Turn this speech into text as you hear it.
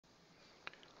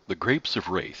The Grapes of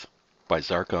Wraith by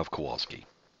Zzarchov Kowolski.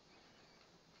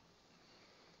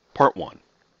 Part 1.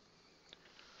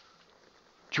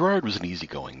 Gerard was an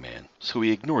easygoing man, so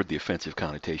he ignored the offensive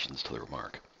connotations to the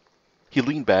remark. He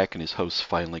leaned back in his host's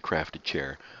finely crafted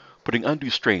chair, putting undue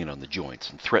strain on the joints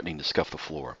and threatening to scuff the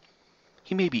floor.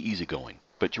 He may be easygoing,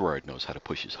 but Gerard knows how to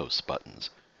push his host's buttons.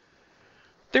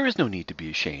 There is no need to be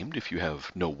ashamed if you have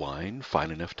no wine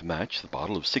fine enough to match the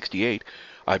bottle of '68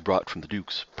 I brought from the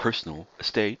Duke's personal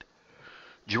estate.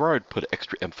 Gerard put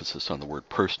extra emphasis on the word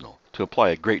personal to imply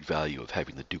a great value of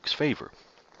having the Duke's favor,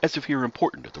 as if he were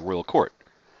important at the royal court.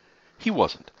 He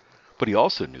wasn't, but he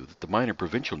also knew that the minor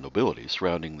provincial nobility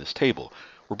surrounding this table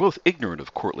were both ignorant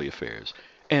of courtly affairs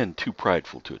and too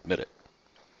prideful to admit it.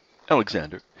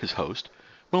 Alexander, his host,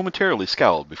 momentarily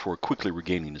scowled before quickly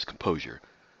regaining his composure.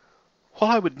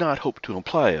 While I would not hope to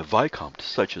imply a viscount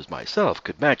such as myself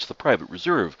could match the private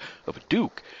reserve of a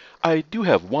duke, I do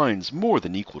have wines more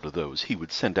than equal to those he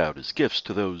would send out as gifts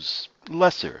to those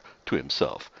lesser to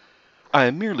himself. I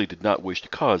merely did not wish to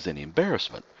cause any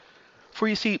embarrassment. For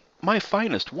you see, my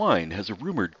finest wine has a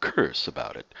rumoured curse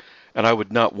about it, and I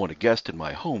would not want a guest in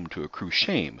my home to accrue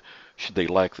shame should they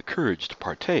lack the courage to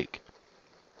partake.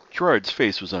 Gerard's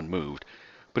face was unmoved,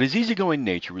 but his easygoing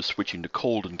nature was switching to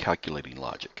cold and calculating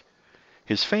logic.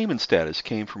 His fame and status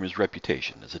came from his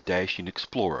reputation as a dashing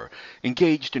explorer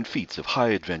engaged in feats of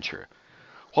high adventure.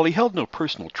 While he held no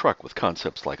personal truck with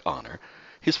concepts like honor,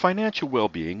 his financial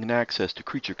well-being and access to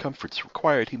creature comforts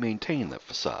required he maintain that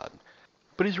facade.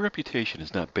 But his reputation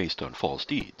is not based on false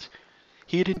deeds.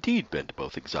 He had indeed been to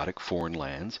both exotic foreign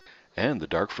lands and the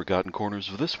dark forgotten corners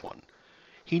of this one.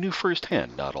 He knew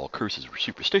firsthand not all curses were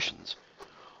superstitions.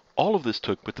 All of this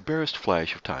took but the barest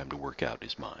flash of time to work out in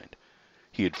his mind.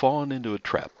 He had fallen into a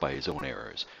trap by his own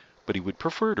errors, but he would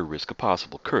prefer to risk a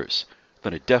possible curse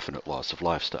than a definite loss of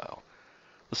lifestyle.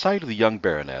 The sight of the young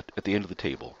baronet at the end of the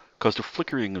table caused a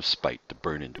flickering of spite to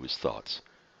burn into his thoughts.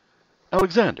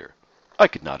 Alexander, I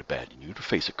could not abandon you to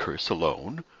face a curse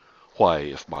alone. Why,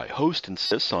 if my host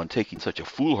insists on taking such a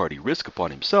foolhardy risk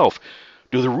upon himself,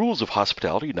 do the rules of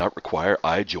hospitality not require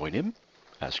I join him?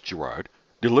 Asked Gerard,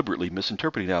 deliberately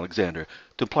misinterpreting Alexander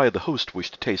to imply the host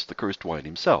wished to taste the cursed wine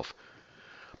himself.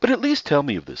 But at least tell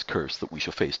me of this curse that we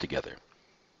shall face together.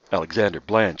 Alexander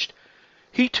blanched.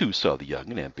 He too saw the young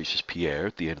and ambitious Pierre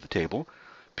at the end of the table.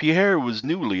 Pierre was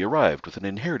newly arrived with an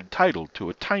inherited title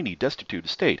to a tiny destitute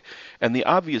estate, and the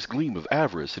obvious gleam of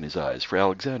avarice in his eyes for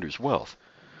Alexander's wealth.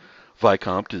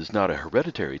 Vicomte is not a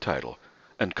hereditary title,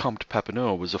 and Comte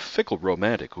Papineau was a fickle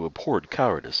romantic who abhorred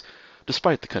cowardice,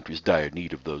 despite the country's dire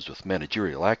need of those with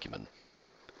managerial acumen.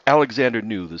 Alexander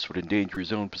knew this would endanger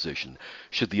his own position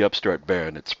should the upstart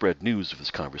baronet spread news of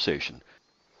this conversation.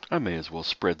 I may as well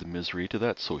spread the misery to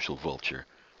that social vulture,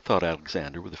 thought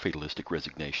Alexander with a fatalistic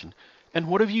resignation. And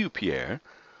what of you, Pierre?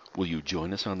 Will you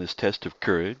join us on this test of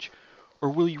courage, or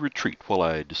will you retreat while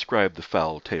I describe the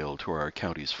foul tale to our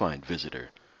county's fine visitor?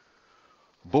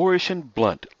 Boorish and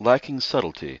blunt, lacking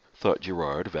subtlety, thought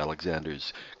Gerard of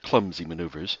Alexander's clumsy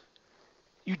maneuvers.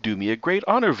 You do me a great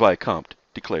honor, Vicomte,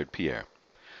 declared Pierre.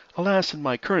 Alas, in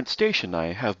my current station I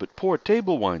have but poor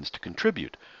table wines to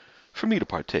contribute. For me to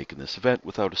partake in this event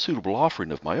without a suitable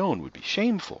offering of my own would be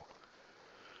shameful.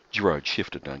 Gerard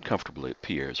shifted uncomfortably at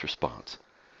Pierre's response.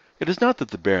 It is not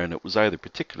that the baronet was either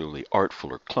particularly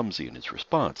artful or clumsy in his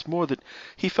response, more that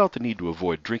he felt the need to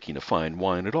avoid drinking a fine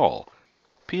wine at all.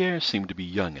 Pierre seemed to be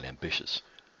young and ambitious.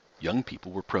 Young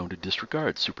people were prone to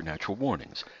disregard supernatural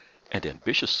warnings, and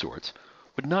ambitious sorts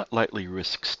would not lightly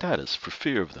risk status for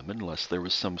fear of them unless there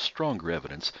was some stronger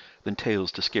evidence than tales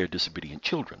to scare disobedient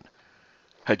children.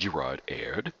 Had Gerard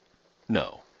erred?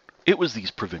 No. It was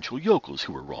these provincial yokels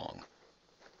who were wrong.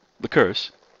 The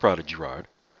curse, prodded Gerard.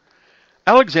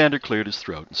 Alexander cleared his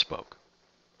throat and spoke.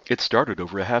 It started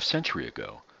over a half-century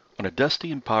ago, on a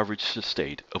dusty, impoverished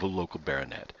estate of a local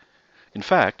baronet. In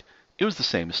fact, it was the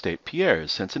same estate Pierre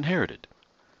has since inherited.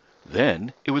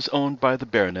 Then it was owned by the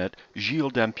baronet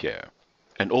Gilles Dampierre,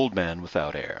 an old man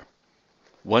without heir.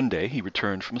 One day he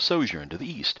returned from a sojourn to the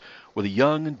east with a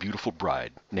young and beautiful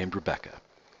bride named Rebecca.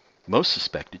 Most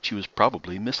suspected she was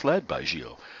probably misled by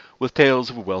Gilles with tales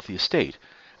of a wealthy estate,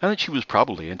 and that she was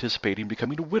probably anticipating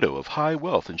becoming a widow of high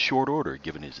wealth in short order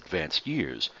given his advanced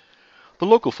years. The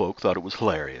local folk thought it was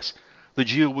hilarious that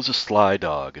Gilles was a sly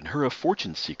dog and her a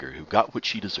fortune-seeker who got what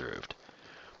she deserved.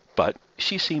 But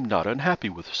she seemed not unhappy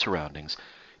with her surroundings,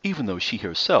 even though she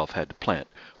herself had to plant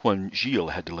when Gilles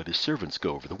had to let his servants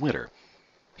go over the winter.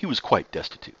 He was quite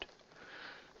destitute.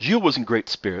 Gilles was in great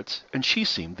spirits, and she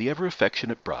seemed the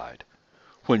ever-affectionate bride.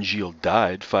 When Gilles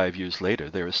died 5 years later,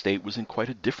 their estate was in quite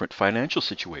a different financial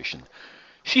situation.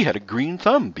 She had a green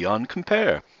thumb beyond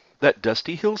compare, That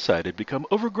dusty hillside had become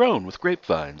overgrown with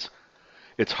grapevines.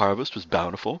 Its harvest was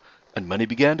bountiful, and money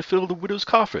began to fill the widow's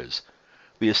coffers.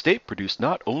 The estate produced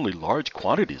not only large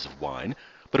quantities of wine,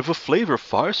 but of a flavor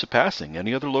far surpassing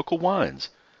any other local wines.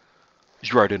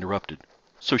 Girard interrupted.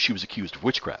 So she was accused of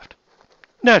witchcraft.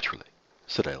 Naturally,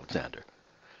 said Alexander.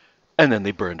 And then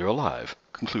they burned her alive,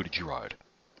 concluded Girard.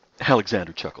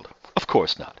 Alexander chuckled. Of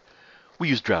course not. We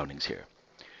use drownings here.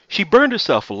 She burned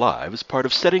herself alive as part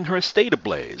of setting her estate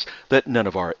ablaze, that none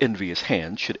of our envious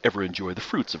hands should ever enjoy the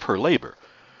fruits of her labor.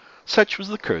 Such was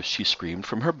the curse she screamed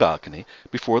from her balcony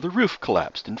before the roof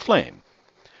collapsed in flame.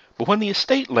 But when the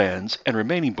estate lands and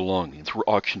remaining belongings were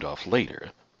auctioned off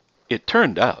later, it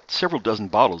turned out several dozen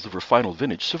bottles of her final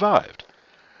vintage survived.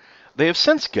 They have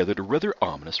since gathered a rather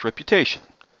ominous reputation.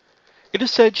 It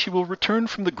is said she will return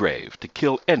from the grave to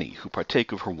kill any who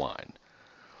partake of her wine.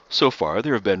 So far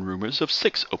there have been rumors of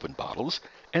 6 open bottles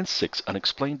and 6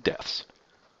 unexplained deaths.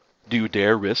 Do you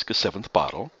dare risk a 7th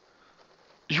bottle?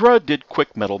 Girard did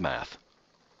quick mental math.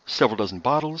 Several dozen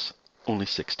bottles, only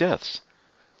 6 deaths.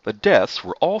 The deaths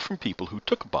were all from people who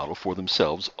took a bottle for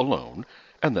themselves alone,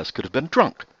 and thus could have been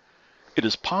drunk. It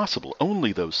is possible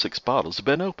only those 6 bottles have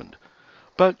been opened,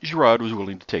 but Girard was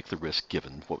willing to take the risk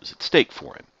given what was at stake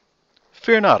for him.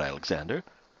 Fear not, Alexander.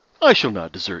 I shall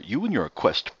not desert you in your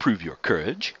quest to prove your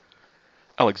courage.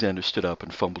 Alexander stood up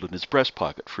and fumbled in his breast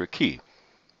pocket for a key.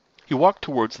 He walked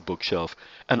towards the bookshelf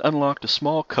and unlocked a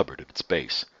small cupboard at its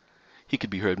base. He could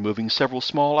be heard moving several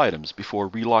small items before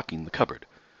relocking the cupboard.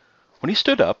 When he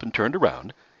stood up and turned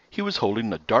around, he was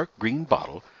holding a dark green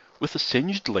bottle with a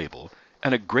singed label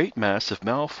and a great mass of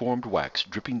malformed wax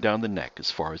dripping down the neck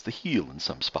as far as the heel in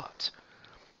some spots.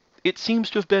 It seems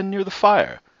to have been near the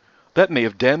fire. That may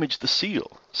have damaged the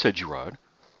seal, said Girard.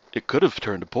 It could have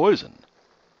turned to poison.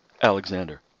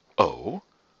 Alexander. Oh?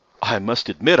 I must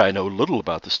admit I know little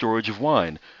about the storage of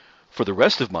wine. For the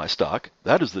rest of my stock,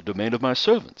 that is the domain of my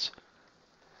servants.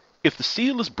 If the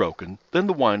seal is broken, then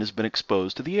the wine has been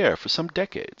exposed to the air for some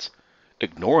decades.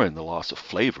 Ignoring the loss of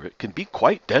flavor, it can be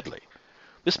quite deadly.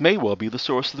 This may well be the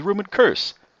source of the rumoured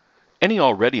curse. Any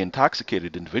already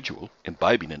intoxicated individual,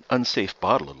 imbibing an unsafe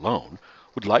bottle alone,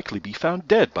 would likely be found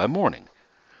dead by morning.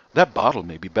 That bottle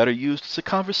may be better used as a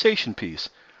conversation piece.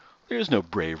 There is no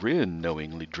bravery in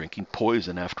knowingly drinking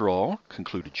poison after all,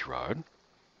 concluded Girard.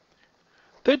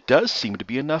 There does seem to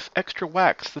be enough extra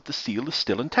wax that the seal is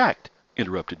still intact,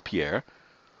 interrupted Pierre.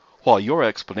 While your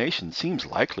explanation seems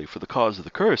likely for the cause of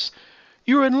the curse,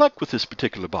 you are in luck with this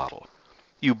particular bottle.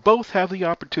 You both have the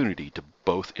opportunity to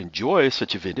both enjoy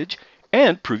such a vintage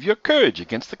and prove your courage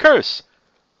against the curse.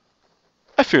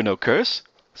 I fear no curse,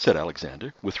 said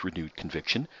Alexander, with renewed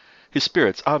conviction, his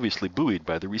spirits obviously buoyed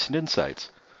by the recent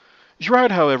insights.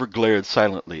 Girard, however, glared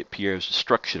silently at Pierre's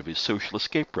destruction of his social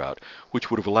escape route, which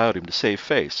would have allowed him to save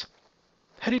face.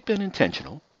 Had it been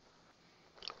intentional?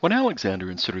 When Alexander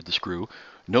inserted the screw,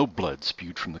 no blood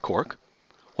spewed from the cork.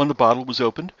 When the bottle was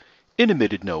opened, it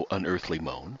emitted no unearthly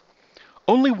moan.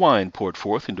 Only wine poured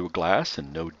forth into a glass,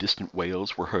 and no distant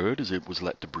wails were heard as it was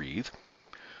let to breathe.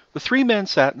 The 3 men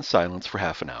sat in silence for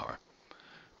half an hour.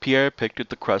 Pierre picked at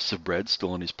the crusts of bread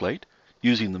still on his plate,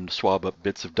 using them to swab up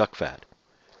bits of duck fat.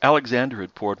 Alexander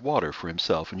had poured water for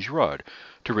himself and Girard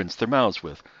to rinse their mouths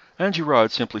with, and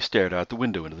Girard simply stared out the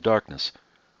window into the darkness,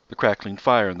 the crackling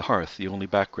fire in the hearth the only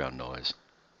background noise.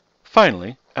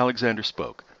 Finally, Alexander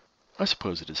spoke. I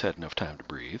suppose it has had enough time to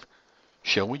breathe.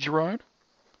 Shall we, Girard?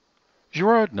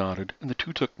 Girard nodded, and the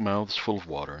 2 took mouths full of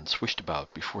water and swished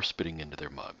about before spitting into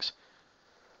their mugs.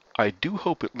 I do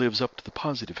hope it lives up to the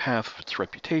positive half of its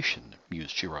reputation,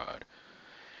 mused Girard.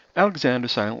 Alexander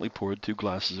silently poured 2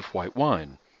 glasses of white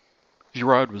wine.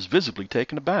 Girard was visibly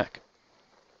taken aback.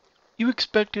 You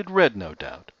expected red, no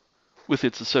doubt, with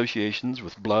its associations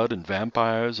with blood and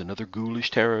vampires and other ghoulish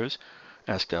terrors?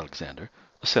 Asked Alexander,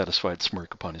 a satisfied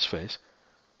smirk upon his face.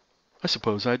 I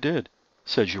suppose I did,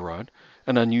 said Girard,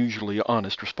 an unusually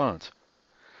honest response.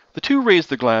 The 2 raised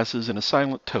their glasses in a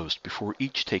silent toast before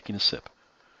each taking a sip.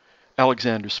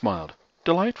 Alexander smiled.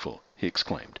 Delightful, he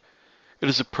exclaimed. It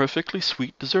is a perfectly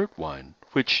sweet dessert wine,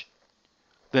 which...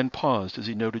 then paused as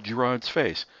he noted Girard's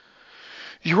face.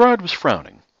 Girard was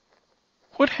frowning.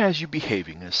 What has you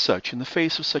behaving as such in the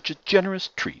face of such a generous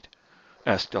treat?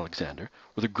 Asked Alexander,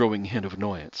 with a growing hint of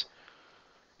annoyance.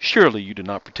 Surely you do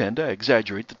not pretend I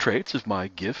exaggerate the traits of my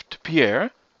gift to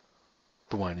Pierre?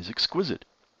 The wine is exquisite.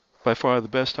 By far the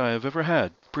best I have ever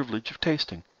had the privilege of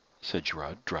tasting, said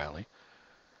Girard dryly.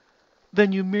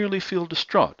 Then you merely feel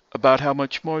distraught about how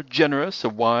much more generous a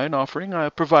wine offering I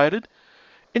have provided?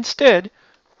 Instead,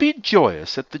 be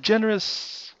joyous at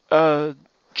the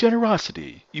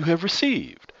generosity you have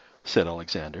received. said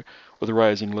Alexander, with a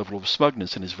rising level of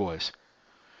smugness in his voice.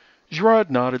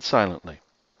 Girard nodded silently,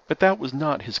 but that was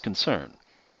not his concern.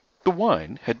 The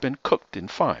wine had been cooked in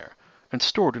fire and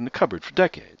stored in the cupboard for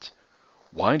decades.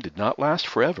 Wine did not last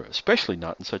forever, especially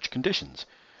not in such conditions.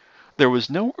 There was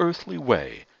no earthly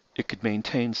way it could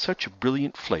maintain such a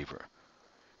brilliant flavor.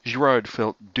 Girard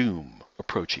felt doom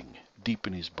approaching deep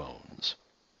in his bones.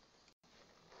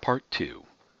 Part 2.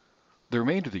 The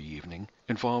remainder of the evening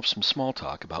involved some small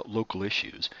talk about local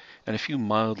issues and a few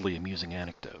mildly amusing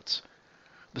anecdotes.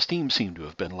 The steam seemed to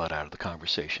have been let out of the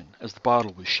conversation, as the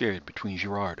bottle was shared between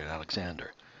Girard and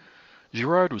Alexander.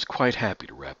 Girard was quite happy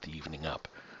to wrap the evening up,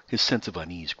 his sense of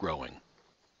unease growing.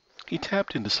 He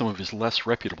tapped into some of his less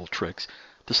reputable tricks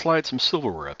to slide some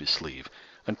silverware up his sleeve,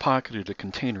 and pocketed a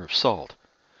container of salt.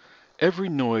 Every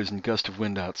noise and gust of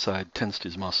wind outside tensed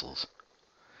his muscles.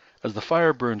 As the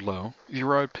fire burned low,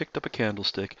 Girard picked up a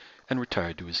candlestick and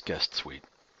retired to his guest suite.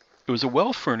 It was a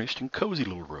well-furnished and cozy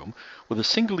little room with a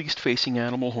single east-facing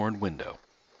animal horn window.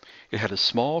 It had a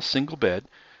small single bed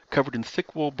covered in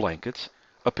thick wool blankets,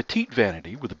 a petite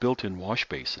vanity with a built-in wash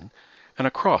basin, and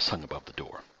a cross hung above the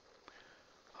door.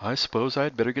 "I suppose I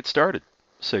had better get started,"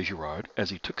 said Girard as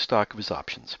he took stock of his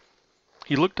options.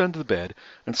 He looked under the bed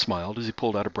and smiled as he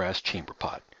pulled out a brass chamber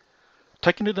pot.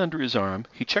 Tucking it under his arm,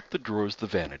 he checked the drawers of the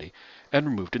vanity and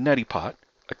removed a neti pot,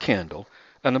 a candle,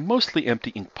 and a mostly empty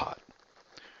ink pot.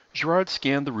 Girard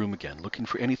scanned the room again, looking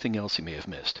for anything else he may have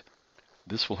missed.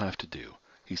 "This will have to do,"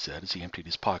 he said as he emptied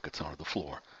his pockets onto the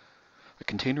floor. A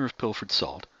container of pilfered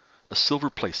salt, a silver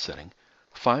place setting,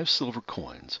 5 silver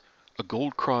coins, a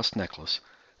gold cross necklace,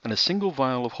 and a single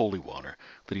vial of holy water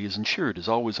that he has ensured is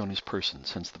always on his person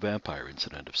since the vampire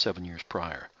incident of 7 years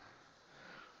prior.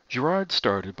 Girard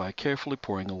started by carefully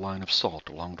pouring a line of salt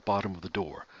along the bottom of the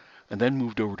door, and then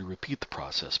moved over to repeat the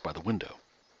process by the window.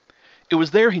 It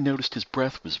was there he noticed his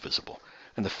breath was visible,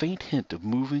 and the faint hint of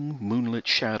moving, moonlit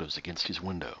shadows against his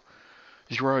window.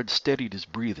 Girard steadied his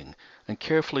breathing, and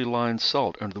carefully lined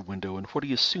salt under the window in what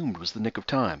he assumed was the nick of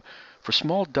time, for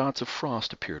small dots of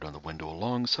frost appeared on the window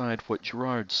alongside what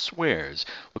Girard swears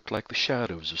looked like the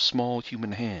shadows of small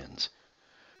human hands.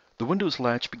 The window's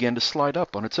latch began to slide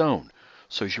up on its own,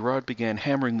 so Girard began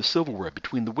hammering the silverware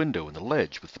between the window and the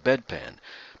ledge with the bedpan,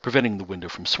 preventing the window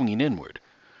from swinging inward.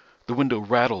 The window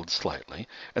rattled slightly,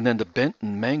 and then the bent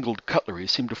and mangled cutlery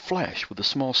seemed to flash with a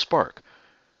small spark.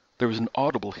 There was an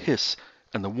audible hiss,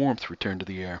 and the warmth returned to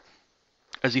the air.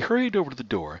 As he hurried over to the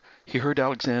door, he heard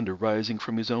Alexander rising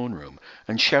from his own room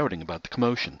and shouting about the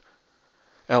commotion.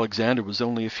 Alexander was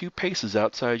only a few paces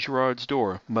outside Girard's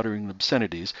door, muttering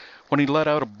obscenities, when he let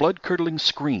out a blood-curdling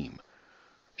scream.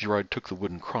 Girard took the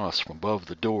wooden cross from above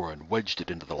the door and wedged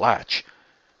it into the latch.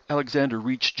 Alexander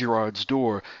reached Girard's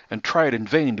door and tried in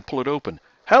vain to pull it open.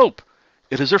 "Help!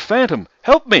 It is her phantom!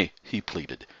 Help me!" he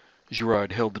pleaded.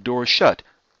 Girard held the door shut,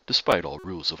 despite all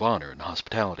rules of honor and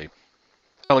hospitality.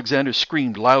 Alexander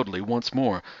screamed loudly once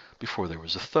more before there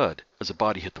was a thud as a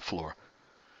body hit the floor.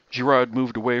 Girard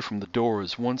moved away from the door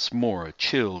as once more a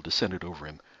chill descended over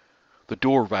him. The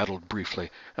door rattled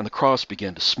briefly, and the cross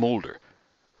began to smolder.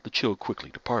 The chill quickly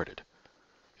departed.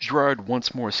 Girard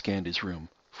once more scanned his room,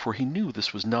 for he knew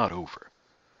this was not over.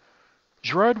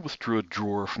 Girard withdrew a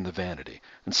drawer from the vanity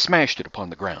and smashed it upon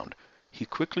the ground. He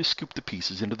quickly scooped the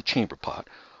pieces into the chamber pot,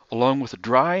 along with a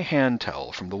dry hand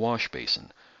towel from the wash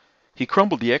basin. He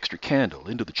crumbled the extra candle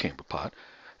into the chamber pot,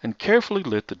 and carefully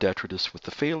lit the detritus with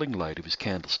the failing light of his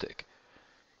candlestick.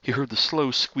 He heard the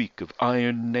slow squeak of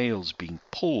iron nails being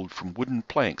pulled from wooden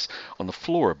planks on the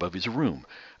floor above his room,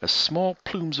 as small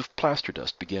plumes of plaster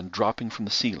dust began dropping from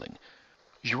the ceiling.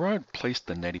 Girard placed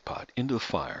the neti pot into the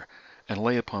fire and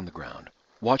lay upon the ground,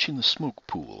 watching the smoke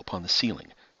pool upon the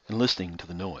ceiling and listening to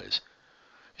the noise.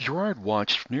 Girard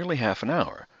watched for nearly half an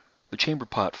hour. The chamber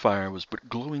pot fire was but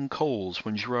glowing coals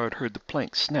when Girard heard the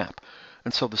planks snap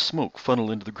and saw the smoke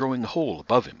funnel into the growing hole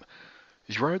above him.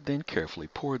 Girard then carefully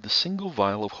poured the single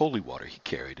vial of holy water he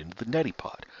carried into the neti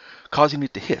pot, causing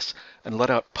it to hiss and let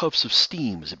out puffs of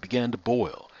steam as it began to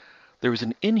boil. There was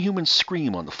an inhuman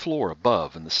scream on the floor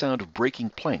above, and the sound of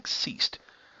breaking planks ceased.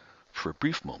 For a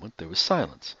brief moment there was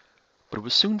silence, but it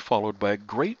was soon followed by a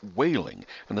great wailing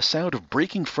and the sound of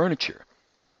breaking furniture.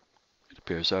 "It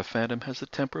appears our phantom has the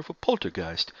temper of a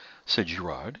poltergeist," said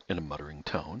Girard in a muttering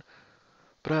tone,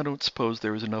 "but I don't suppose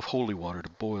there is enough holy water to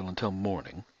boil until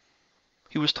morning."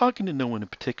 He was talking to no one in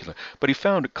particular, but he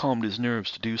found it calmed his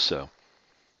nerves to do so.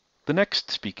 The next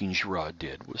speaking Girard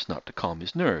did was not to calm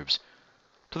his nerves.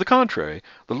 To the contrary,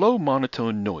 the low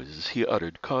monotone noises he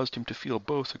uttered caused him to feel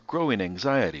both a growing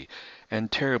anxiety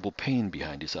and terrible pain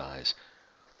behind his eyes.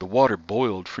 The water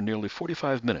boiled for nearly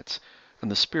 45 minutes, and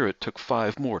the spirit took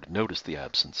 5 more to notice the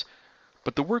absence.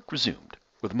 But the work resumed,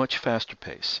 with a much faster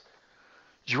pace.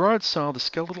 Gerard saw the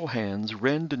skeletal hands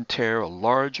rend and tear a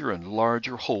larger and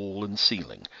larger hole in the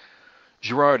ceiling.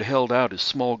 Gerard held out his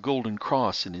small golden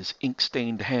cross in his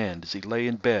ink-stained hand as he lay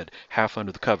in bed, half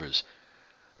under the covers.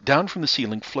 Down from the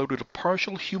ceiling floated a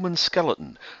partial human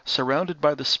skeleton, surrounded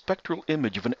by the spectral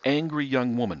image of an angry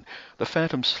young woman. The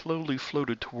phantom slowly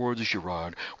floated towards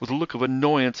Gerard, with a look of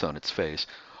annoyance on its face,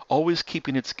 always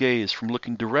keeping its gaze from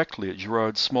looking directly at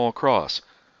Gerard's small cross.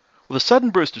 With a sudden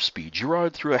burst of speed,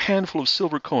 Gerard threw a handful of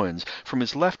silver coins from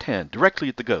his left hand directly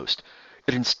at the ghost.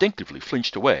 It instinctively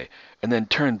flinched away, and then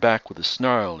turned back with a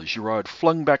snarl as Gerard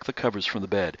flung back the covers from the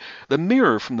bed. The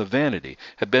mirror from the vanity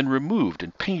had been removed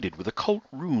and painted with occult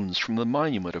runes from the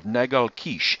monument of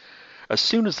Nagal-Kish. As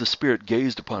soon as the spirit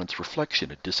gazed upon its reflection,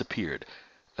 it disappeared,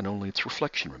 and only its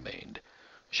reflection remained.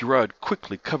 Gerard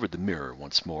quickly covered the mirror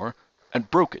once more, and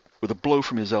broke it with a blow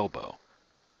from his elbow.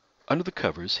 Under the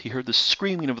covers he heard the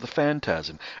screaming of the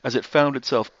phantasm as it found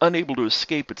itself unable to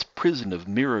escape its prison of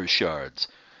mirror shards.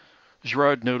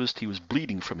 Gerard noticed he was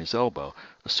bleeding from his elbow,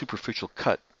 a superficial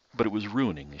cut, but it was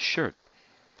ruining his shirt.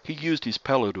 He used his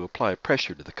pillow to apply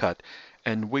pressure to the cut,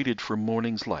 and waited for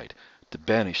morning's light to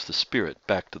banish the spirit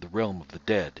back to the realm of the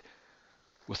dead.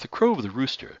 With the crow of the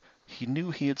rooster, he knew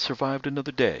he had survived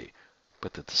another day,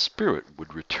 but that the spirit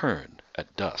would return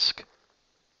at dusk.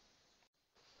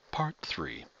 Part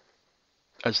 3.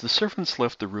 As the servants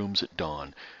left the rooms at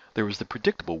dawn, there was the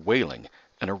predictable wailing,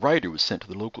 and a rider was sent to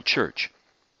the local church.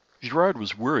 Gerard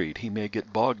was worried he may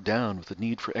get bogged down with the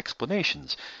need for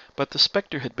explanations, but the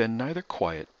spectre had been neither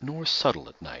quiet nor subtle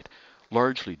at night,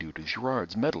 largely due to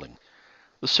Gerard's meddling.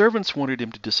 The servants wanted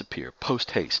him to disappear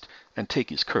post-haste and take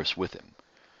his curse with him.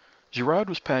 Gerard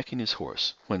was packing his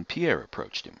horse when Pierre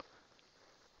approached him.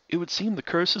 "It would seem the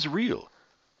curse is real.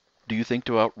 Do you think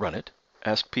to outrun it?"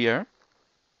 asked Pierre.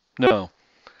 "No.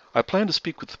 I plan to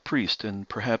speak with the priest and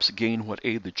perhaps gain what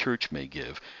aid the church may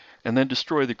give, and then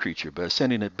destroy the creature by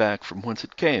sending it back from whence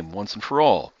it came, once and for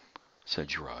all," said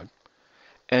Gerard.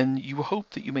 "And you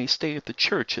hope that you may stay at the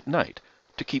church at night,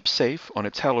 to keep safe on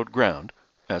its hallowed ground?"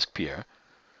 asked Pierre.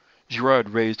 Gerard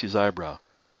raised his eyebrow.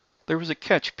 There was a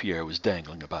catch Pierre was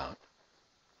dangling about.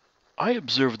 "I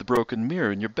observed the broken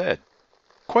mirror in your bed.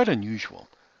 Quite unusual.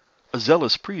 A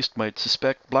zealous priest might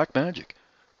suspect black magic,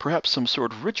 perhaps some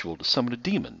sort of ritual to summon a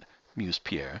demon," mused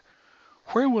Pierre.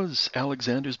 "Where was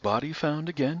Alexander's body found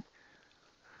again?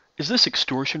 Is this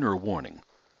extortion or a warning?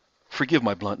 Forgive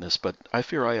my bluntness, but I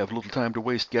fear I have little time to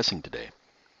waste guessing today."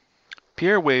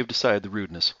 Pierre waved aside the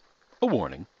rudeness. "A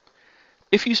warning.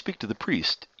 If you speak to the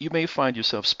priest, you may find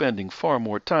yourself spending far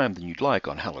more time than you'd like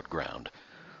on hallowed ground,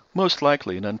 most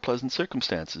likely in unpleasant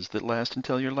circumstances that last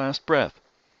until your last breath."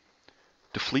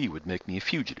 "To flee would make me a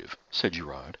fugitive," said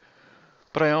Gerard,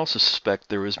 "but I also suspect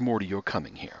there is more to your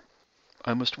coming here.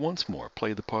 I must once more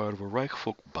play the part of a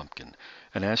Reichsfolk bumpkin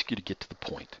and ask you to get to the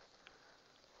point.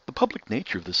 The public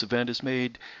nature of this event has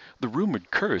made the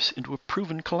rumored curse into a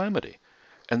proven calamity,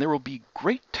 and there will be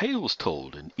great tales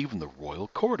told in even the royal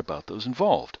court about those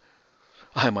involved.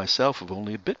 I myself have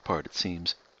only a bit part, it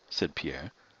seems," said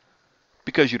Pierre.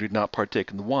 "Because you did not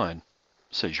partake in the wine,"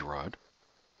 said Gerard.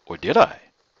 "Or did I?"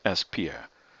 asked Pierre.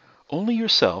 "Only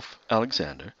yourself,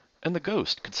 Alexander, and the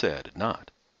ghost could say I did not."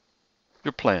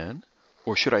 "Your plan,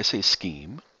 or should I say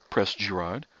scheme?" pressed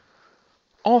Gerard.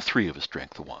 "All 3 of us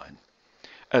drank the wine.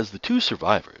 As the 2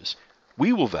 survivors,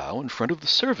 we will vow in front of the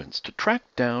servants to track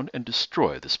down and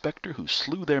destroy the spectre who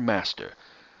slew their master.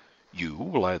 You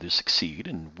will either succeed,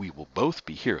 and we will both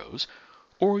be heroes,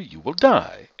 or you will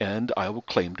die, and I will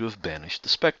claim to have banished the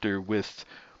spectre with,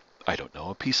 I don't know,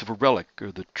 a piece of a relic,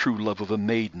 or the true love of a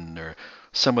maiden, or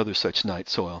some other such night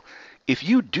soil. If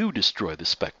you do destroy the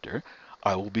spectre,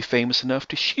 I will be famous enough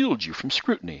to shield you from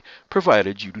scrutiny,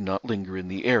 provided you do not linger in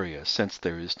the area, since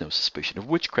there is no suspicion of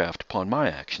witchcraft upon my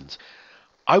actions.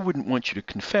 I wouldn't want you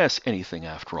to confess anything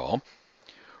after all.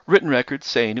 Written records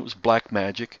saying it was black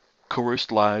magic,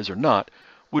 coerced lies or not,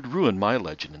 would ruin my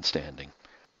legend and standing.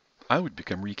 I would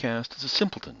become recast as a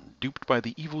simpleton, duped by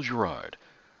the evil Gerard.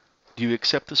 Do you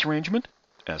accept this arrangement?"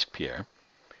 asked Pierre.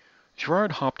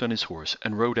 Gerard hopped on his horse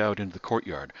and rode out into the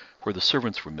courtyard, where the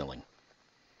servants were milling.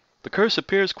 "The curse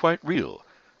appears quite real,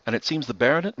 and it seems the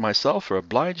baronet and myself are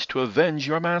obliged to avenge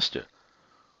your master.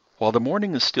 While the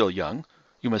morning is still young,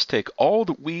 you must take all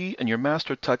that we and your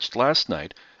master touched last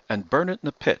night and burn it in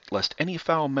the pit, lest any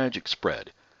foul magic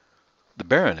spread. The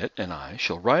baronet and I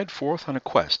shall ride forth on a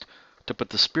quest to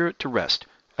put the spirit to rest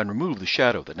and remove the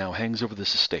shadow that now hangs over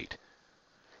this estate."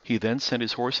 He then sent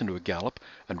his horse into a gallop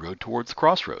and rode towards the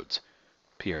crossroads.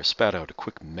 Pierre spat out a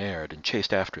quick merde and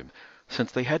chased after him,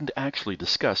 since they hadn't actually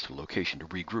discussed a location to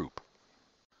regroup.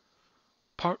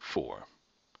 Part 4.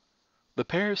 The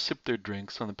pair sipped their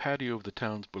drinks on the patio of the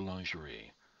town's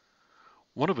boulangerie.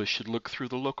 One of us should look through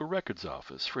the local records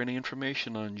office for any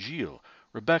information on Gilles,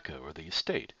 Rebecca, or the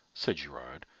estate, said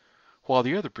Gerard, while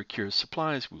the other procures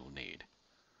supplies we will need.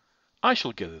 I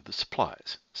shall gather the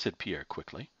supplies, said Pierre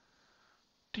quickly.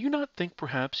 Do you not think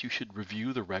perhaps you should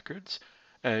review the records,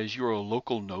 as you're a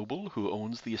local noble who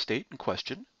owns the estate in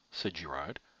question? Said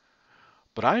Gerard.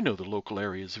 But I know the local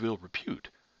area is of ill repute,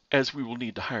 as we will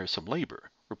need to hire some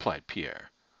labor, replied Pierre.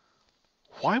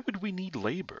 Why would we need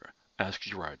labor? Asked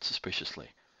Gerard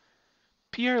suspiciously.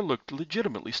 Pierre looked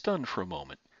legitimately stunned for a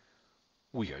moment.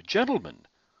 We are gentlemen.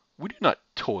 We do not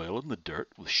toil in the dirt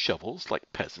with shovels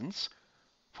like peasants.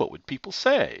 What would people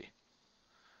say?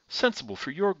 Sensible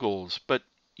for your goals, but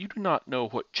you do not know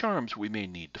what charms we may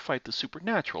need to fight the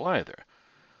supernatural either.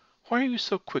 Why are you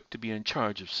so quick to be in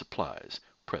charge of supplies?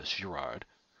 Pressed Gerard.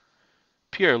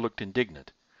 Pierre looked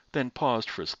indignant, then paused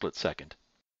for a split second.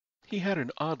 He had an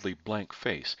oddly blank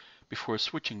face before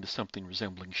switching to something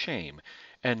resembling shame,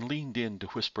 and leaned in to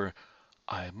whisper,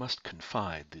 I must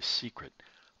confide this secret.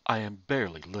 I am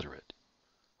barely literate.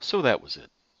 So that was it,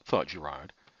 thought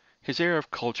Gerard. His air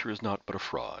of culture is not but a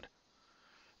fraud.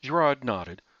 Gerard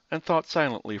nodded, and thought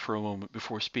silently for a moment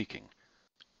before speaking.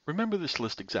 Remember this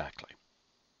list exactly.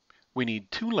 We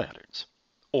need 2 lanterns,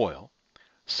 oil,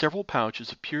 several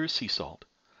pouches of pure sea salt,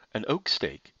 an oak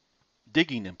stake,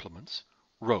 digging implements,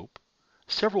 rope,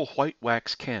 several white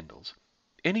wax candles,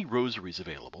 any rosaries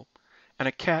available, and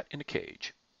a cat in a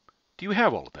cage. Do you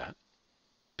have all of that?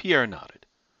 Pierre nodded.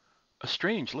 A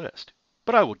strange list,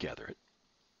 but I will gather it.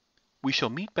 We shall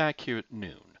meet back here at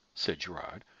noon, said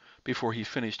Gerard, before he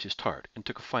finished his tart and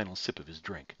took a final sip of his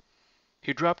drink.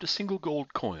 He dropped a single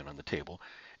gold coin on the table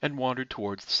and wandered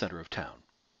towards the center of town.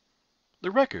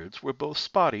 The records were both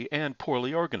spotty and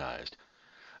poorly organized.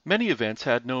 Many events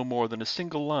had no more than a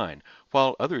single line,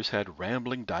 while others had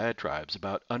rambling diatribes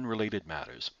about unrelated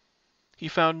matters. He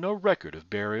found no record of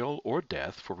burial or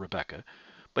death for Rebecca,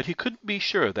 but he couldn't be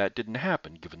sure that didn't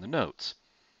happen given the notes.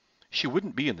 She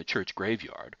wouldn't be in the church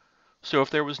graveyard, so if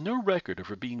there was no record of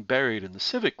her being buried in the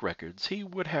civic records, he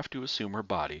would have to assume her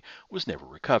body was never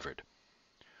recovered.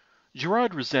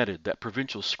 Gerard resented that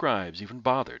provincial scribes even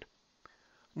bothered.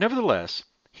 Nevertheless,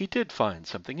 he did find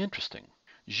something interesting.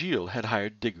 Gilles had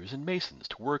hired diggers and masons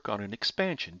to work on an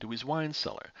expansion to his wine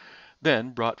cellar,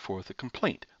 then brought forth a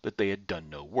complaint that they had done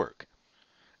no work.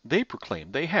 They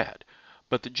proclaimed they had,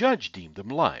 but the judge deemed them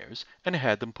liars and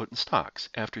had them put in stocks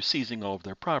after seizing all of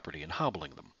their property and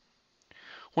hobbling them.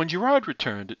 When Gerard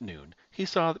returned at noon, he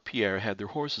saw that Pierre had their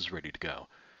horses ready to go.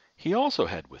 He also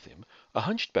had with him a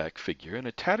hunchback figure in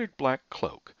a tattered black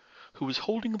cloak, who was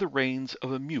holding the reins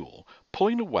of a mule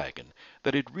pulling a wagon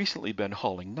that had recently been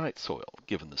hauling night soil,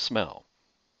 given the smell.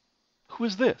 Who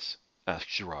is this? Asked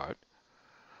Gerard.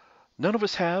 None of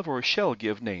us have or shall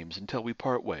give names until we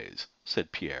part ways,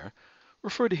 said Pierre.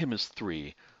 Refer to him as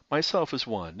 3, myself as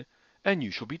 1, and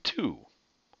you shall be 2.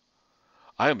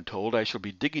 I am told I shall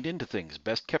be digging into things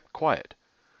best kept quiet.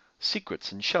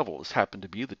 Secrets and shovels happen to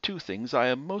be the 2 things I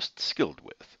am most skilled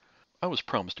with. I was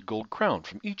promised a gold crown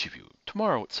from each of you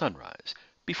tomorrow at sunrise,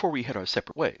 before we head our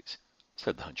separate ways,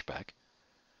 said the hunchback.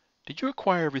 Did you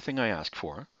acquire everything I asked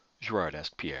for? Gerard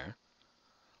asked Pierre.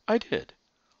 I did.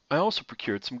 I also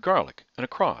procured some garlic and a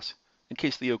cross, in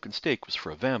case the oaken stake was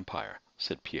for a vampire,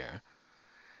 said Pierre.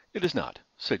 It is not,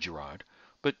 said Gerard,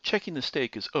 but checking the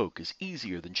stake as oak is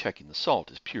easier than checking the salt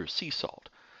as pure sea salt,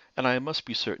 and I must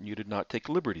be certain you did not take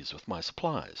liberties with my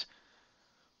supplies.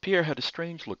 Pierre had a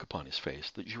strange look upon his face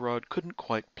that Gerard couldn't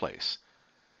quite place.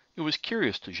 It was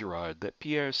curious to Gerard that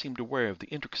Pierre seemed aware of the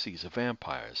intricacies of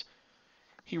vampires.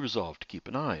 He resolved to keep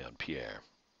an eye on Pierre.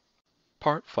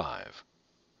 Part 5.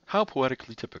 How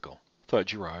poetically typical, thought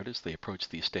Gerard as they approached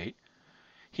the estate.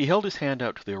 He held his hand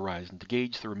out to the horizon to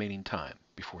gauge the remaining time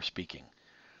before speaking.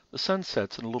 The sun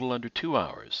sets in a little under 2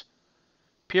 hours.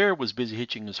 Pierre was busy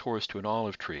hitching his horse to an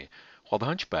olive tree, while the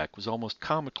hunchback was almost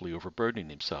comically overburdening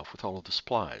himself with all of the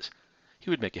supplies. He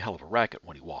would make a hell of a racket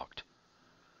when he walked.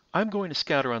 I'm going to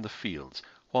scout around the fields,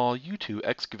 while you 2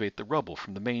 excavate the rubble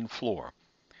from the main floor.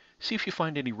 See if you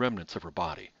find any remnants of her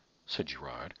body, said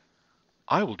Gerard.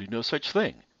 I will do no such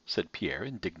thing, said Pierre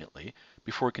indignantly,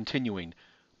 before continuing,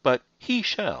 but he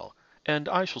shall, and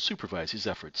I shall supervise his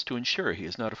efforts to ensure he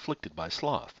is not afflicted by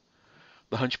sloth.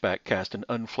 The hunchback cast an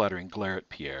unflattering glare at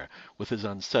Pierre with his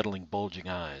unsettling, bulging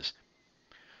eyes.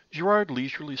 Gerard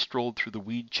leisurely strolled through the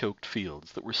weed-choked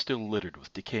fields that were still littered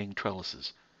with decaying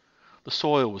trellises. The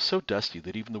soil was so dusty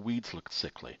that even the weeds looked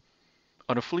sickly.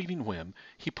 On a fleeting whim,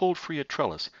 he pulled free a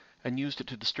trellis and used it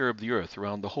to disturb the earth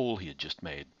around the hole he had just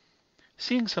made.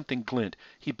 Seeing something glint,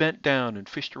 he bent down and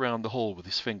fished around the hole with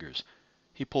his fingers.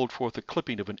 He pulled forth a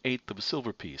clipping of an eighth of a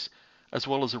silver piece, as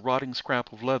well as a rotting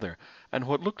scrap of leather and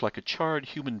what looked like a charred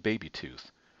human baby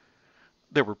tooth.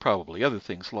 There were probably other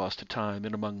things lost to time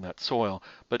in among that soil,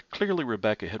 but clearly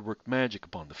Rebecca had worked magic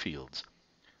upon the fields.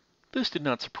 This did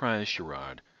not surprise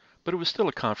Gerard, but it was still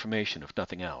a confirmation if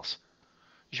nothing else.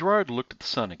 Gerard looked at the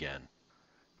sun again.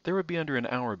 There would be under an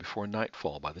hour before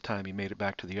nightfall by the time he made it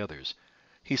back to the others.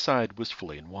 He sighed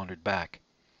wistfully and wandered back.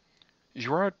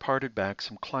 Gerard parted back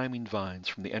some climbing vines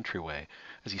from the entryway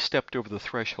as he stepped over the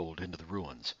threshold into the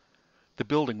ruins. The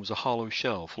building was a hollow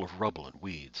shell full of rubble and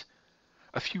weeds.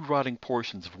 A few rotting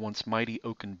portions of once mighty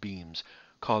oaken beams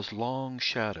caused long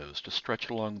shadows to stretch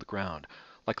along the ground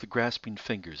like the grasping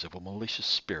fingers of a malicious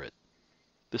spirit.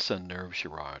 This unnerved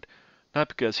Gerard, not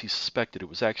because he suspected it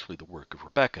was actually the work of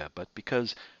Rebecca, but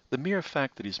because the mere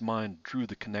fact that his mind drew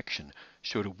the connection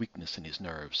showed a weakness in his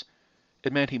nerves.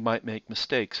 It meant he might make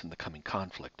mistakes in the coming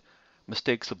conflict,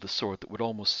 mistakes of the sort that would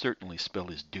almost certainly spell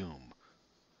his doom.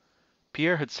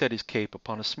 Pierre had set his cape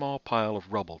upon a small pile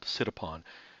of rubble to sit upon,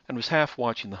 and was half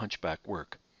watching the hunchback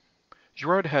work.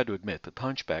 Gerard had to admit that the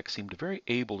hunchback seemed a very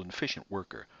able and efficient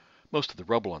worker. Most of the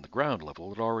rubble on the ground level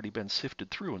had already been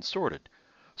sifted through and sorted.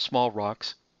 Small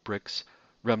rocks, bricks,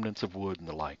 remnants of wood, and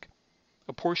the like.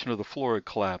 A portion of the floor had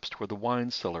collapsed where the wine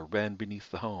cellar ran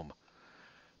beneath the home.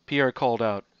 Pierre called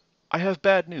out, "I have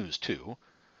bad news, too.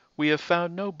 We have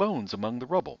found no bones among the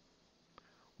rubble."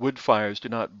 "Wood fires do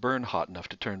not burn hot enough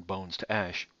to turn bones to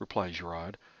ash," replied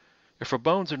Gerard. "If her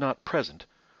bones are not present,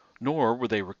 nor were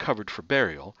they recovered for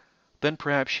burial, then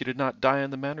perhaps she did not die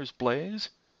in the manor's blaze?"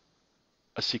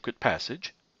 "A secret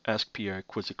passage?" asked Pierre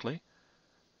quizzically.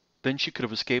 "Then she could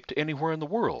have escaped to anywhere in the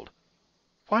world.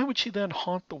 Why would she then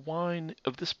haunt the wine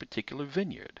of this particular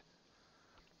vineyard?"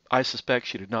 "I suspect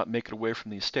she did not make it away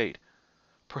from the estate.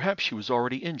 Perhaps she was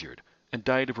already injured, and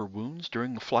died of her wounds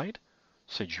during the flight,"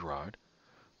 said Gerard.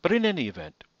 "But in any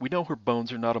event, we know her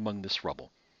bones are not among this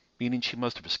rubble, meaning she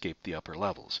must have escaped the upper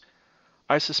levels.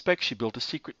 I suspect she built a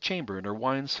secret chamber in her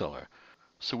wine cellar,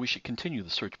 so we should continue the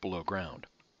search below ground."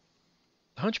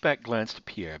 The hunchback glanced at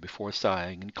Pierre before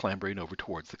sighing and clambering over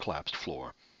towards the collapsed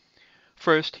floor.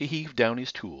 First he heaved down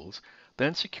his tools,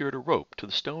 then secured a rope to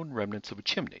the stone remnants of a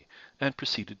chimney, and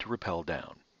proceeded to rappel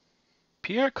down.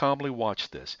 Pierre calmly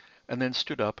watched this, and then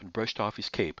stood up and brushed off his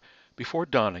cape before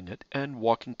donning it and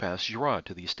walking past Gerard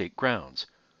to the estate grounds.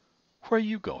 "Where are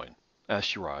you going?"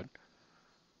 asked Gerard.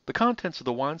 "The contents of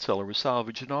the wine cellar were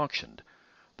salvaged and auctioned.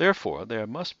 Therefore there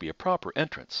must be a proper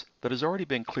entrance that has already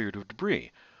been cleared of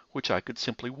debris, which I could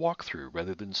simply walk through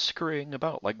rather than scurrying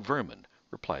about like vermin,"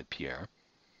 replied Pierre.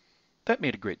 That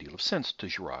made a great deal of sense to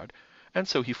Gerard, and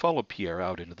so he followed Pierre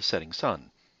out into the setting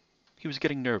sun. He was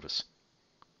getting nervous.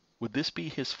 Would this be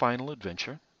his final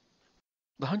adventure?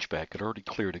 The hunchback had already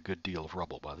cleared a good deal of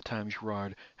rubble by the time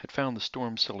Gerard had found the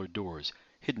storm cellar doors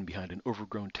hidden behind an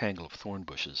overgrown tangle of thorn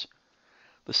bushes.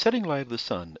 The setting light of the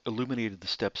sun illuminated the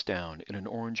steps down in an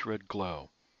orange-red glow.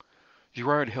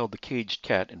 Gerard held the caged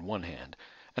cat in one hand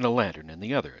and a lantern in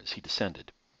the other as he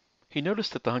descended. He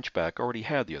noticed that the hunchback already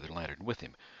had the other lantern with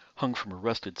him, hung from a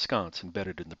rusted sconce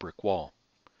embedded in the brick wall.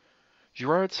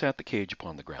 Gerard sat the cage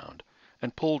upon the ground,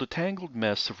 and pulled a tangled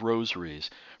mess of rosaries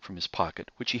from his pocket,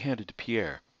 which he handed to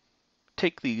Pierre.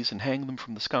 "Take these and hang them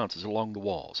from the sconces along the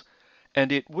walls,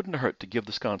 and it wouldn't hurt to give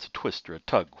the sconce a twist or a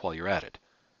tug while you're at it."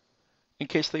 "In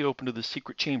case they open to this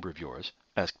secret chamber of yours?"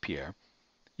 asked Pierre.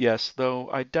 "Yes, though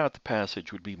I doubt the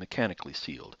passage would be mechanically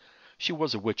sealed. She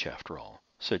was a witch after all,"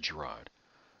 said Gerard.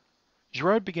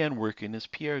 Gerard began working as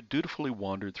Pierre dutifully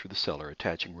wandered through the cellar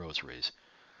attaching rosaries.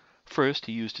 First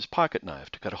he used his pocket knife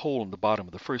to cut a hole in the bottom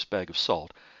of the first bag of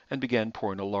salt and began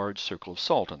pouring a large circle of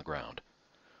salt on the ground.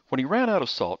 When he ran out of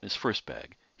salt in his first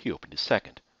bag, he opened his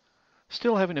second.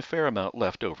 Still having a fair amount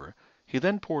left over, he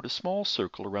then poured a small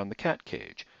circle around the cat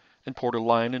cage and poured a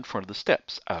line in front of the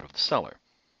steps out of the cellar.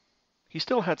 He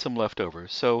still had some left over,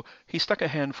 so he stuck a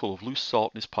handful of loose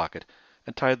salt in his pocket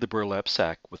and tied the burlap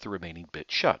sack with the remaining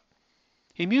bit shut.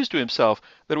 He mused to himself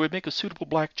that it would make a suitable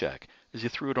blackjack as he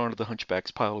threw it onto the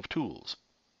hunchback's pile of tools.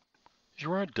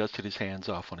 Gerard dusted his hands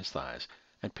off on his thighs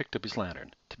and picked up his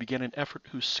lantern to begin an effort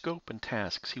whose scope and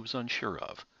tasks he was unsure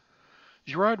of.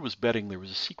 Gerard was betting there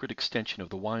was a secret extension of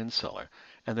the wine cellar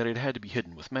and that it had to be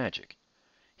hidden with magic.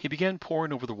 He began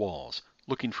poring over the walls,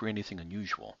 looking for anything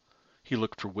unusual. He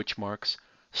looked for witch marks,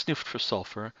 sniffed for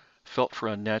sulfur, felt for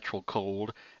unnatural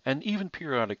cold, and even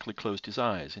periodically closed his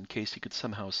eyes in case he could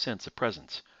somehow sense a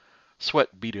presence.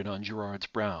 Sweat beaded on Gerard's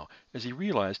brow as he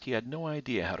realized he had no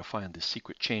idea how to find this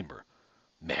secret chamber.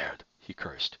 "Merde," he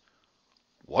cursed.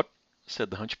 What? Said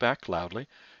the hunchback loudly,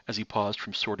 as he paused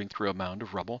from sorting through a mound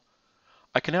of rubble.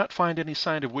 I cannot find any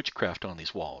sign of witchcraft on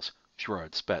these walls.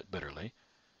 Girard spat bitterly.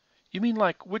 You mean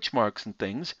like witch marks and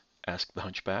things? Asked the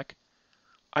hunchback.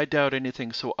 I doubt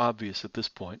anything so obvious at this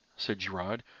point, said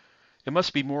Girard. It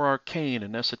must be more arcane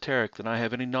and esoteric than I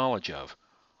have any knowledge of.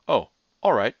 Oh,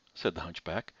 all right, said the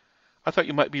hunchback. I thought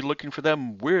you might be looking for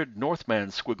them weird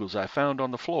Northman squiggles I found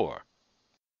on the floor.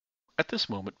 At this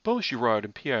moment, both Girard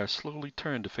and Pierre slowly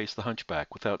turned to face the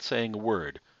hunchback without saying a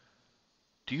word.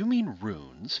 Do you mean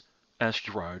runes? Asked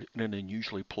Girard in an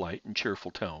unusually polite and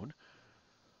cheerful tone.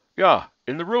 Yeah,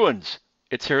 in the ruins.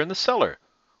 It's here in the cellar.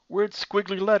 Weird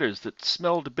squiggly letters that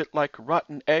smelled a bit like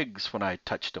rotten eggs when I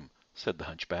touched 'em, said the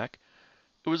hunchback.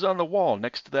 It was on the wall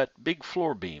next to that big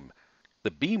floor beam.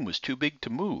 The beam was too big to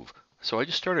move, so I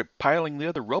just started piling the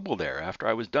other rubble there after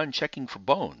I was done checking for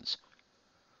bones.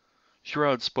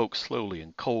 Girard spoke slowly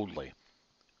and coldly.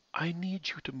 I need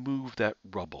you to move that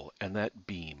rubble and that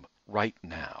beam right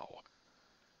now.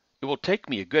 It will take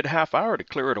me a good half-hour to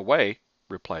clear it away,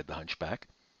 replied the hunchback.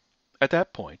 At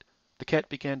that point, the cat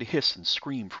began to hiss and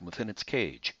scream from within its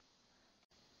cage.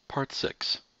 Part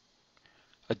 6.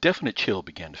 A definite chill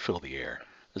began to fill the air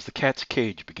as the cat's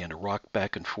cage began to rock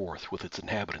back and forth with its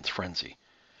inhabitant's frenzy.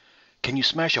 Can you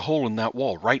smash a hole in that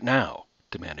wall right now?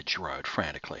 Demanded Girard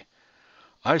frantically.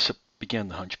 Began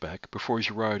the hunchback before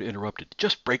Girard interrupted.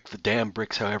 Just break the damn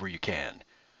bricks however you can.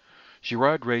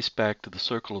 Girard raced back to the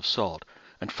circle of salt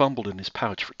and fumbled in his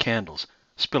pouch for candles,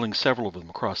 spilling several of them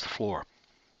across the floor.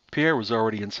 Pierre was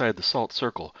already inside the salt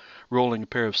circle, rolling a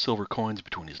pair of silver coins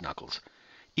between his knuckles.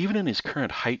 Even in his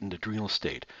current heightened adrenal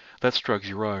state, that struck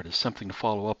Girard as something to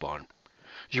follow up on.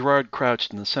 Girard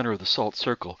crouched in the center of the salt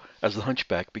circle as the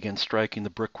hunchback began striking the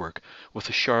brickwork with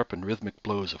the sharp and rhythmic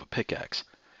blows of a pickaxe.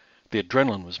 The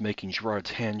adrenaline was making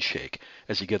Girard's hands shake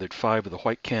as he gathered 5 of the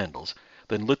white candles,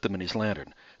 then lit them in his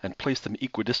lantern and placed them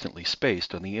equidistantly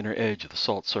spaced on the inner edge of the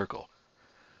salt circle.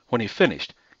 When he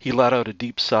finished, he let out a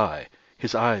deep sigh,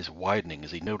 his eyes widening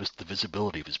as he noticed the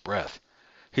visibility of his breath.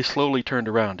 He slowly turned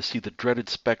around to see the dreaded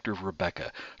specter of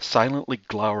Rebecca silently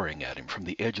glowering at him from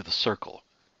the edge of the circle.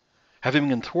 Having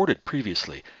been thwarted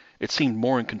previously, it seemed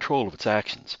more in control of its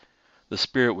actions. The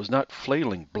spirit was not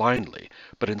flailing blindly,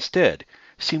 but instead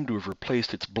seemed to have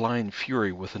replaced its blind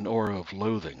fury with an aura of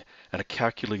loathing and a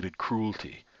calculated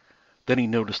cruelty. Then he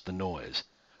noticed the noise,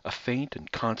 a faint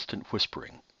and constant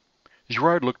whispering.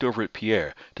 Girard looked over at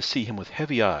Pierre to see him with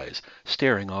heavy eyes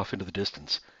staring off into the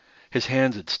distance. His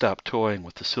hands had stopped toying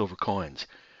with the silver coins.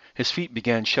 His feet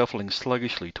began shuffling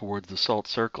sluggishly towards the salt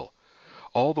circle.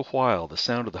 All the while the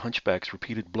sound of the hunchback's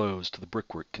repeated blows to the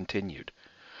brickwork continued.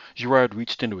 Girard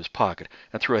reached into his pocket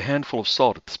and threw a handful of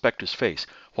salt at the specter's face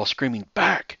while screaming,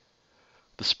 "Back!"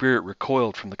 The spirit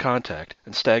recoiled from the contact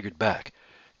and staggered back,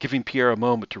 giving Pierre a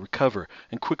moment to recover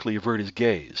and quickly avert his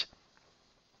gaze.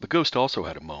 The ghost also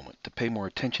had a moment to pay more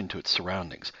attention to its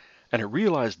surroundings, and it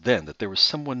realized then that there was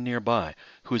someone nearby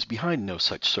who was behind no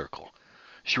such circle.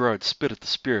 Girard spit at the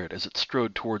spirit as it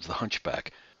strode towards the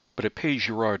hunchback, but it paid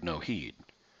Girard no heed.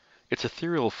 Its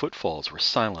ethereal footfalls were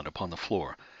silent upon the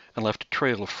floor and left a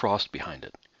trail of frost behind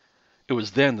it. It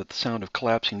was then that the sound of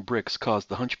collapsing bricks caused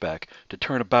the hunchback to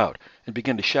turn about and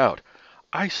begin to shout,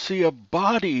 "I see a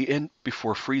body in—"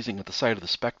 before freezing at the sight of the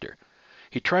specter.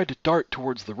 He tried to dart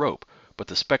towards the rope, but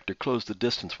the specter closed the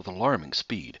distance with alarming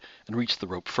speed and reached the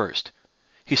rope first.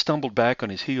 He stumbled back on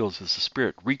his heels as the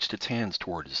spirit reached its hands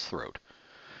toward his throat.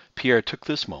 Pierre took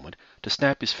this moment to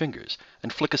snap his fingers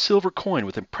and flick a silver coin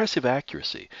with impressive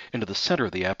accuracy into the center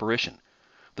of the apparition.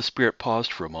 The spirit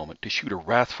paused for a moment to shoot a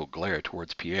wrathful glare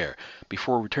towards Pierre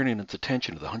before returning its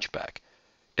attention to the hunchback.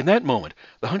 In that moment,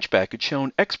 the hunchback had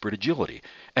shown expert agility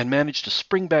and managed to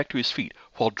spring back to his feet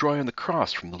while drawing the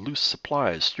cross from the loose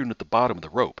supplies strewn at the bottom of the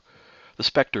rope. The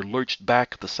specter lurched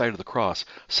back at the sight of the cross,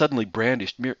 suddenly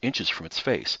brandished mere inches from its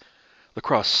face. The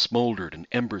cross smoldered and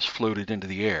embers floated into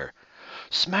the air.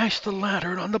 "Smash the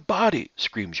lantern on the body!"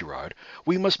 screamed Girard.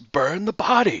 "We must burn the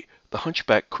body!" The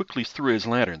hunchback quickly threw his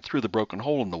lantern through the broken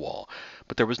hole in the wall,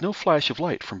 but there was no flash of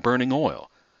light from burning oil.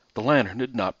 The lantern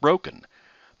had not broken.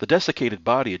 The desiccated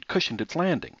body had cushioned its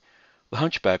landing. The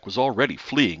hunchback was already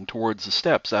fleeing towards the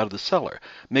steps out of the cellar,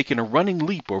 making a running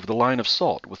leap over the line of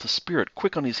salt, with the spirit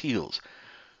quick on his heels.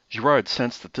 Girard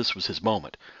sensed that this was his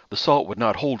moment. The salt would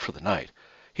not hold for the night.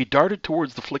 He darted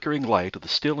towards the flickering light of the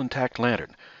still intact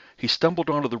lantern. He stumbled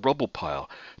onto the rubble pile,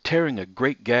 tearing a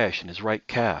great gash in his right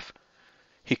calf.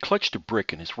 He clutched a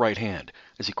brick in his right hand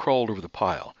as he crawled over the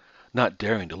pile, not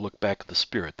daring to look back at the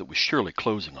spirit that was surely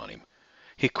closing on him.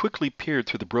 He quickly peered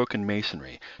through the broken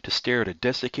masonry to stare at a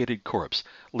desiccated corpse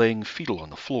laying fetal on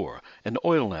the floor, an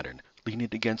oil lantern leaning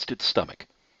against its stomach.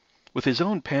 With his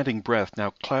own panting breath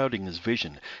now clouding his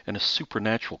vision and a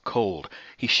supernatural cold,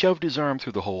 he shoved his arm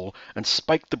through the hole and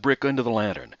spiked the brick into the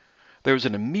lantern. There was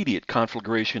an immediate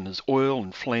conflagration as oil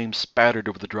and flame spattered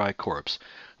over the dry corpse,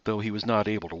 though he was not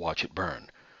able to watch it burn.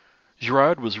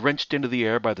 Zzarchov was wrenched into the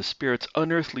air by the spirit's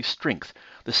unearthly strength.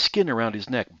 The skin around his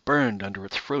neck burned under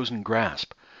its frozen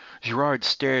grasp. Zzarchov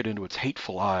stared into its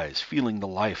hateful eyes, feeling the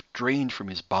life drained from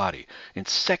his body in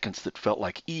seconds that felt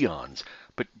like eons.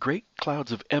 But great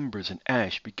clouds of embers and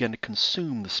ash began to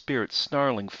consume the spirit's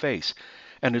snarling face,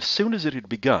 and as soon as it had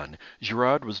begun,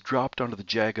 Zzarchov was dropped onto the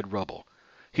jagged rubble.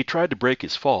 He tried to break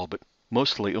his fall, but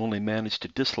mostly only managed to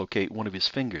dislocate one of his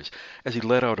fingers as he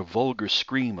let out a vulgar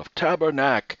scream of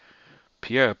 "Tabernac!"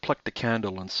 Pierre plucked the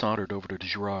candle and sauntered over to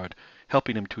Zzarchov,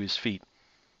 helping him to his feet.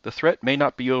 "The threat may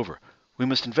not be over. We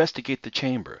must investigate the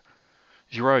chamber."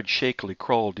 Zzarchov shakily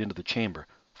crawled into the chamber,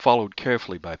 followed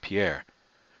carefully by Pierre.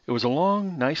 It was a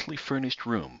long, nicely furnished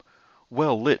room,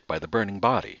 well lit by the burning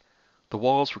body. The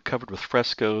walls were covered with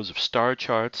frescoes of star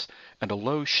charts and a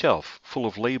low shelf full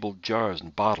of labeled jars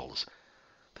and bottles.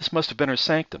 "This must have been her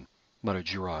sanctum," muttered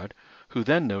Zzarchov, who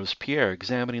then noticed Pierre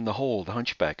examining the hole the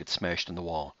hunchback had smashed in the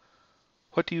wall.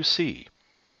 "What do you see?"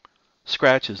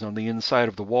 "Scratches on the inside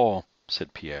of the wall,"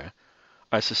 said Pierre.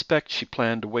 "I suspect she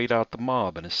planned to wait out the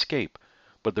mob and escape,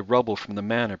 but the rubble from the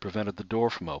manor prevented the door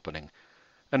from opening.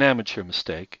 An amateur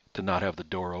mistake to not have the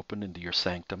door open into your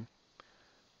sanctum."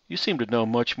 "You seem to know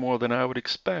much more than I would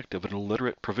expect of an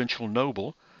illiterate provincial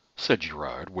noble," said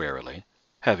Zzarchov warily,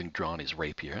 having drawn his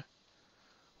rapier.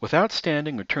 Without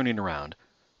standing or turning around,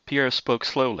 Pierre spoke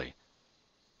slowly.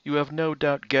 "You have no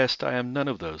doubt guessed I am none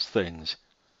of those things."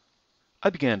 "I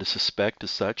began to suspect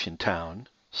as such in town,"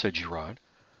 said Zzarchov.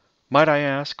 "Might I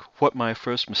ask what my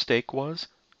first mistake was?"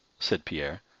 said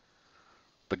Pierre.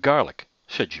 "The garlic,"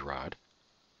 said Zzarchov.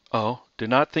 "Oh, do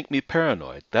not think me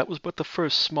paranoid. That was but the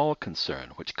first small concern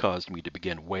which caused me to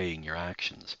begin weighing your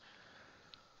actions."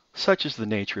 "Such is the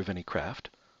nature of any craft.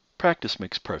 Practice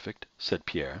makes perfect," said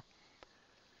Pierre.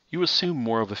 "You assume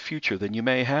more of a future than you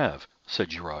may have,"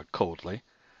 said Zzarchov coldly.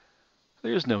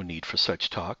 "There is no need for such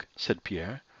talk," said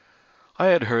Pierre. "I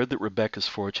had heard that Rebecca's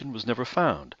fortune was never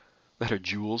found, that her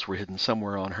jewels were hidden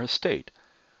somewhere on her estate.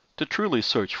 To truly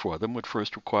search for them would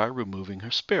first require removing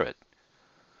her spirit."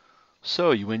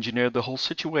 "So you engineered the whole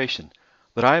situation,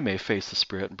 that I may face the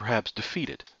spirit and perhaps defeat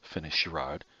it," finished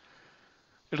Zzarchov.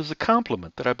 "It is a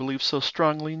compliment that I believe so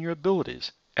strongly in your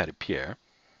abilities," added Pierre.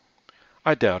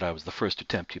 "I doubt I was the first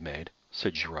attempt you made,"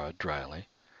 said Zzarchov dryly.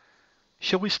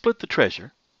 "Shall we split the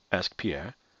treasure?" asked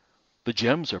Pierre. "The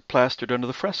gems are plastered under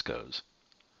the frescoes."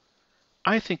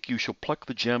 "I think you shall pluck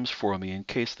the gems for me in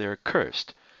case they are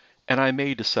cursed, and I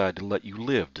may decide to let you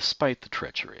live despite the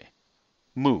treachery."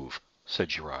 "Move," said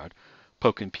Zzarchov,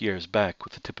 poking Pierre's back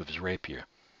with the tip of his rapier.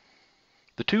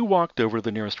 The two walked over to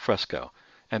the nearest fresco,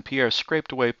 and Pierre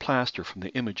scraped away plaster from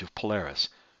the image of Polaris,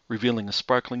 revealing a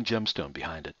sparkling gemstone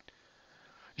behind it.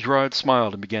 Zzarchov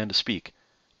smiled and began to speak.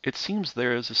 "It seems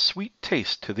there is a sweet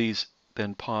taste to these,"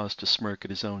 then paused to smirk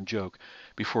at his own joke,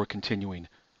 before continuing,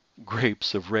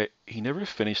 "grapes of Wraith." He never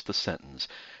finished the sentence,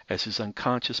 as his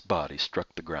unconscious body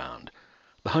struck the ground.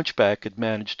 The hunchback had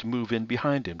managed to move in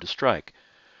behind him to strike,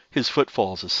 his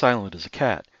footfalls as silent as a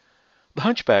cat. The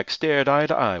hunchback stared eye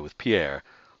to eye with Pierre,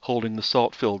 holding the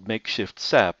salt-filled makeshift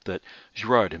sap that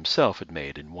Zzarchov himself had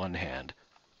made in one hand,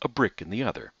 a brick in the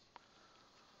other.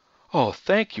 "Oh,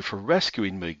 thank you for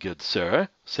rescuing me, good sir,"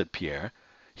 said Pierre.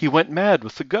 "He went mad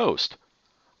with the ghost."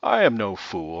 "I am no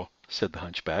fool," said the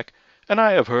hunchback, "and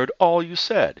I have heard all you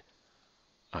said."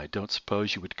 "I don't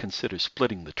suppose you would consider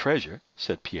splitting the treasure,"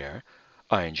 said Pierre,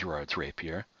 eyeing Zzarchov's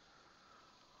rapier.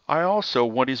 "I also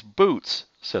want his boots,"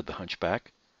 said the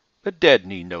hunchback. "The dead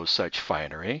need no such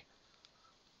finery."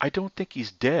 "I don't think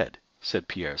he's dead," said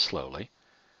Pierre slowly.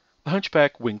 The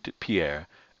hunchback winked at Pierre,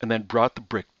 and then brought the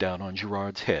brick down on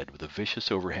Zzarchov's head with a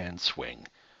vicious overhand swing.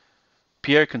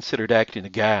 Pierre considered acting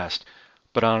aghast,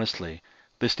 but honestly,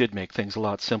 this did make things a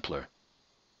lot simpler.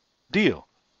 "Deal,"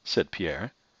 said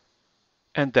Pierre.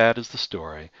 And that is the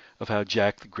story of how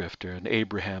Jack the Grifter and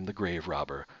Abraham the Grave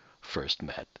Robber first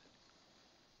met.